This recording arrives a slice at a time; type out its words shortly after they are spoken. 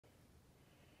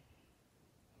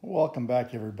Welcome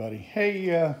back, everybody.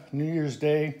 Hey, New Year's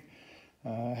Day.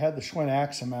 I had the Schwinn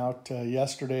Axum out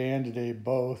yesterday and today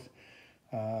both.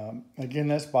 Again,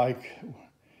 this bike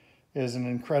is an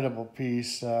incredible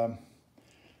piece. For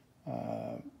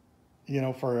an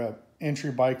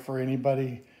entry bike for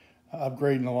anybody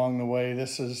upgrading along the way,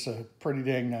 this is a pretty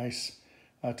dang nice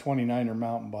 29er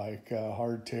mountain bike,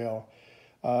 hardtail.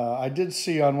 I did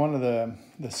see on one of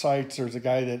the sites there's a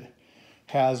guy that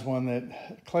has one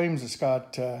that claims it's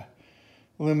got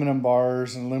aluminum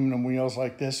bars and aluminum wheels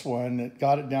like this one that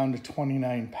got it down to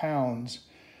 29 pounds.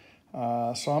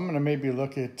 So I'm going to maybe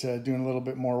look at doing a little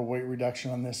bit more weight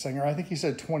reduction on this thing. Or I think he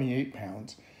said 28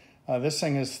 pounds. This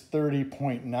thing is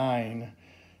 30.9,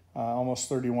 almost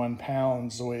 31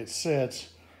 pounds the way it sits.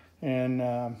 And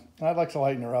I'd like to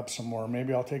lighten her up some more.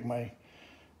 Maybe I'll take my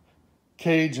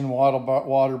cage and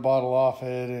water bottle off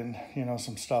it and,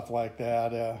 some stuff like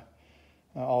that.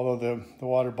 Although the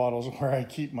water bottle is where I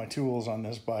keep my tools on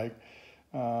this bike.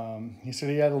 He said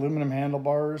he had aluminum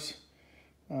handlebars.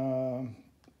 I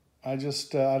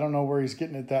don't know where he's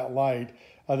getting it that light.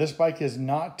 This bike is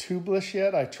not tubeless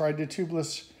yet. I tried to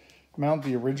tubeless mount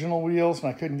the original wheels and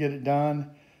I couldn't get it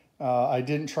done. I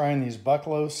didn't try in these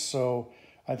bucklos, so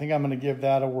I think I'm going to give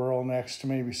that a whirl next to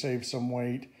maybe save some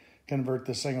weight, convert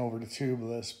this thing over to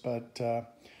tubeless. But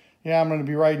yeah, I'm going to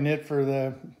be riding it for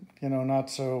the, not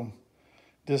so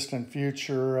distant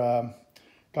future.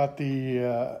 Got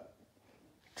the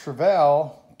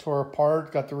Trevelle tore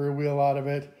apart, got the rear wheel out of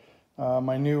it.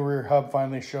 My new rear hub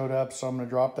finally showed up, so I'm going to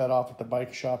drop that off at the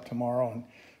bike shop tomorrow and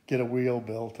get a wheel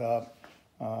built up.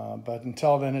 But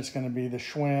until then, it's going to be the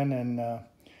Schwinn, and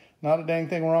not a dang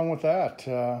thing wrong with that.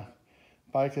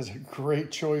 Bike is a great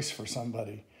choice for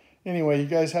somebody. Anyway, you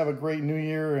guys have a great new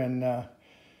year, and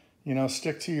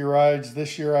stick to your rides.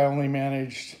 This year I only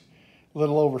managed a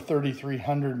little over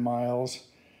 3,300 miles.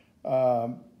 I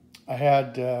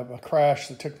had a crash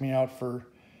that took me out for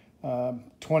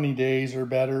 20 days or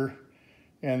better,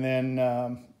 and then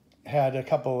had a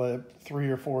couple of 3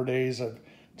 or 4 days of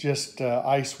just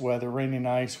ice weather, rain and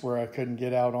ice, where I couldn't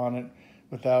get out on it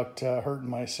without hurting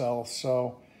myself.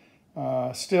 So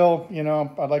still,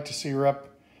 I'd like to see her up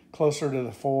closer to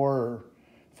the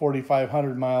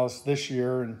 4,500 miles this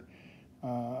year, and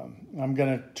I'm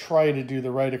going to try to do the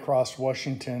ride across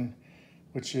Washington,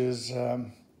 which is a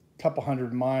couple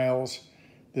hundred miles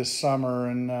this summer,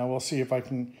 and we'll see if I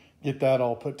can get that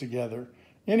all put together.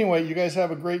 Anyway, you guys have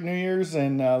a great New Year's,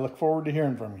 and look forward to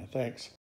hearing from you. Thanks.